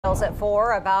At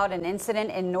 4 about an incident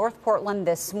in North Portland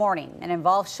this morning. It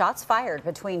involved shots fired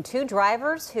between two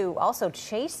drivers who also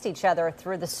chased each other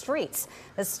through the streets.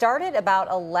 This started about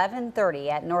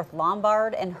 11:30 at North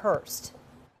Lombard and Hurst.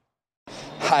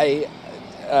 I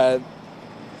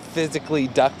physically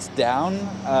ducked down.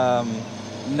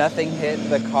 Nothing hit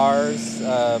the cars.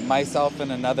 Myself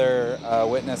and another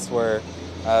witness were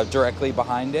directly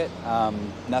behind it.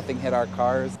 Nothing hit our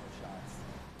cars.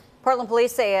 Portland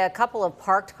police say a couple of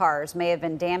parked cars may have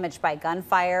been damaged by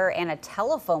gunfire and a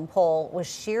telephone pole was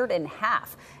sheared in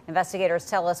half. Investigators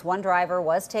tell us one driver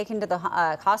was taken to the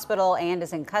hospital and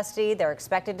is in custody. They're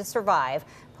expected to survive.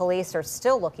 Police are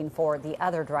still looking for the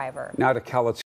other driver. Now to California.